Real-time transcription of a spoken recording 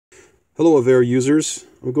Hello Avare users.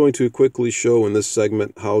 I'm going to quickly show in this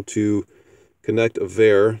segment how to connect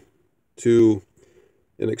Avare to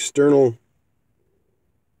an external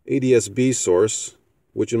ADSB source,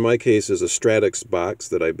 which in my case is a Stratux box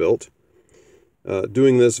that I built.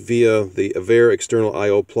 Doing this via the Avare external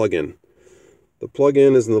I/O plugin. The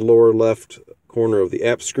plugin is in the lower left corner of the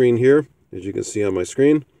app screen here, as you can see on my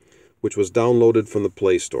screen, which was downloaded from the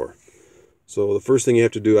Play Store. So the first thing you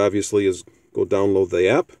have to do obviously is go download the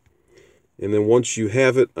app. And then once you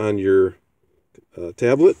have it on your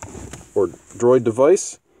tablet or Droid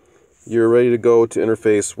device, you're ready to go to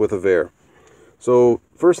interface with Avare. So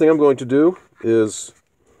first thing I'm going to do is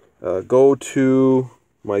go to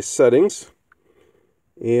my settings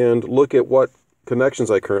and look at what connections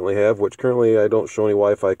I currently have, which currently I don't show any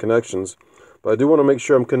Wi-Fi connections, but I do want to make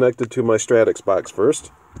sure I'm connected to my Stratux box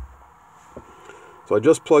first. So I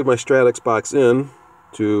just plugged my Stratux box in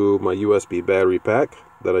to my USB battery pack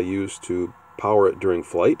that I use to power it during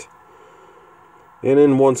flight. And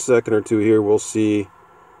in 1 second or two here, we'll see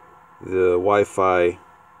the Wi-Fi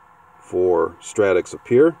for Stratux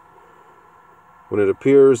appear. When it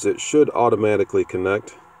appears, it should automatically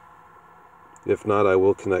connect. If not, I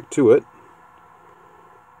will connect to it.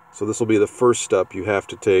 So this will be the first step you have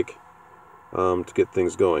to take to get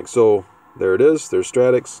things going. So there it is. There's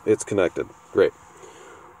Stratux. It's connected. Great.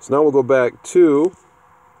 So now we'll go back to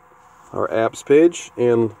our apps page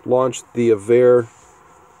and launch the Avare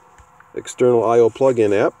external I/O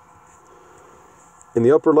plugin app. In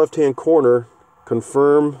the upper left hand corner,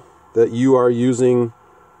 confirm that you are using,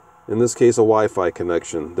 in this case, a Wi-Fi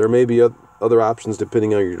connection. There may be other options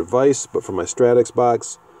depending on your device, but for my Stratux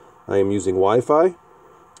box I am using Wi-Fi,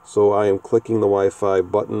 so I am clicking the Wi-Fi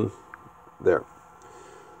button there.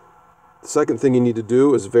 The second thing you need to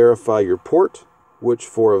do is verify your port, which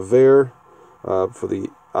for Avare, for the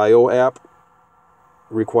I/O app,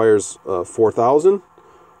 requires 4000,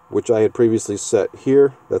 which I had previously set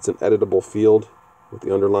here. That's an editable field with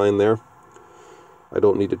the underline there. I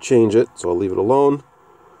don't need to change it, so I'll leave it alone.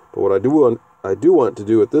 But what I do want to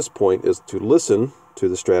do at this point is to listen to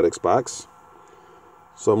the Stratux box.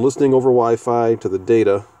 So I'm listening over Wi-Fi to the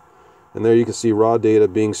data, and there you can see raw data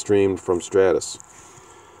being streamed from Stratux.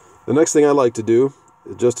 The next thing I like to do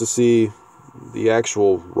is just to see the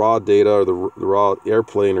actual raw data or the raw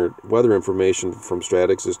airplane or weather information from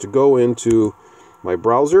Stratux is to go into my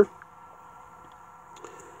browser,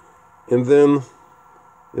 and then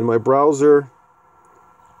in my browser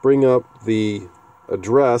bring up the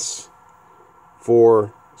address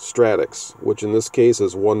for Stratux, which in this case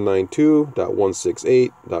is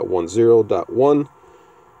 192.168.10.1.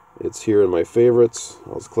 It's here in my favorites.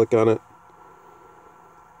 I'll just click on it.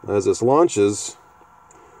 As this launches,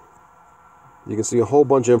 you can see a whole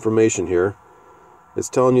bunch of information here. It's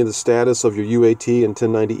telling you the status of your UAT and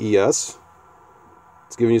 1090ES.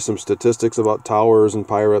 It's giving you some statistics about towers and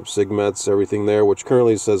PIREP, SIGMETs, everything there, which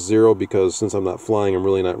currently says 0 because since I'm not flying, I'm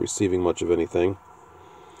really not receiving much of anything.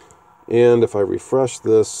 And if I refresh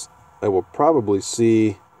this, I will probably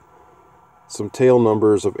see some tail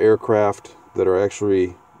numbers of aircraft that are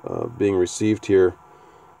actually being received here.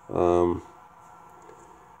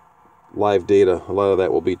 Live data, a lot of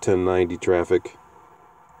that will be 1090 traffic.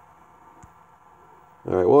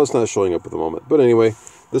 Alright, well, it's not showing up at the moment. But anyway,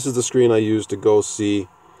 this is the screen I use to go see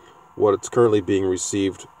what it's currently being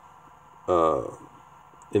received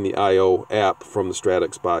in the I/O app from the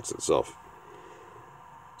Stratux box itself.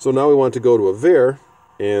 So now we want to go to Avare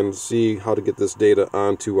and see how to get this data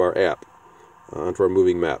onto our app, onto our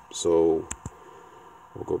moving map. So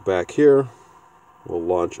we'll go back here, we'll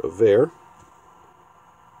launch Avare.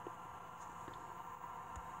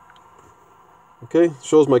 Okay,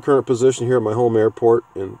 shows my current position here at my home airport,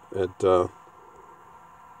 and well,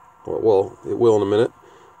 it will in a minute.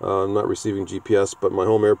 I'm not receiving GPS, but my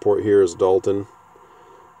home airport here is Dalton.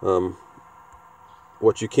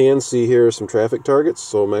 What you can see here is some traffic targets,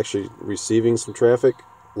 so I'm actually receiving some traffic,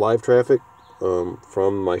 live traffic,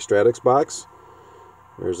 from my Stratux box.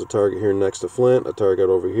 There's a target here next to Flint, a target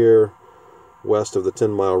over here west of the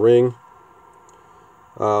 10-mile ring.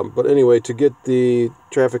 But anyway, to get the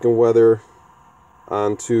traffic and weather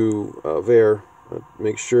onto Avare,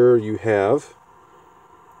 make sure you have,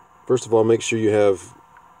 first of all, make sure you have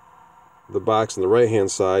the box on the right hand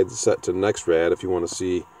side set to NextRad if you want to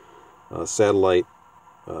see satellite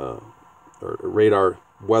or radar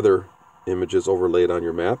weather images overlaid on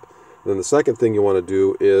your map. And then the second thing you want to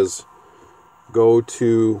do is go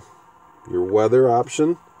to your weather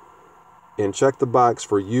option and check the box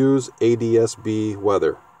for use ADSB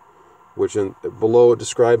weather, which below it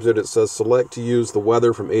describes it. It says select to use the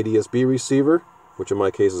weather from ADSB receiver, which in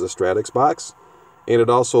my case is a Stratux box, And it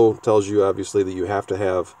also tells you, obviously, that you have to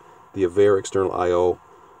have the Avare External I/O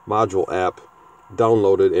module app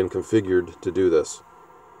downloaded and configured to do this.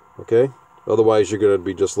 Okay? Otherwise, you're going to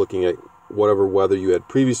be just looking at whatever weather you had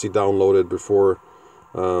previously downloaded before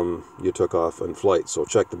you took off in flight. So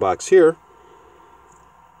check the box here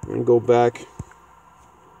and go back,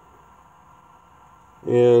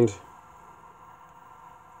 and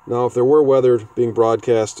now if there were weather being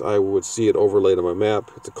broadcast, I would see it overlaid on my map.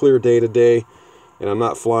 It's a clear day today, and I'm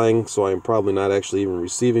not flying, so I'm probably not actually even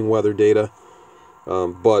receiving weather data,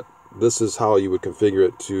 but this is how you would configure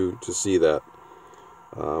it to see that.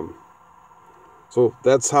 So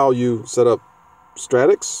that's how you set up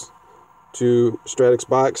Stratux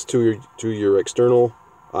box to your external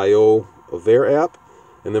I/O Avare app,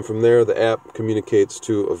 and then from there the app communicates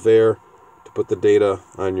to Avare to put the data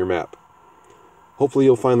on your map. Hopefully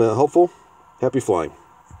you'll find that helpful. Happy flying.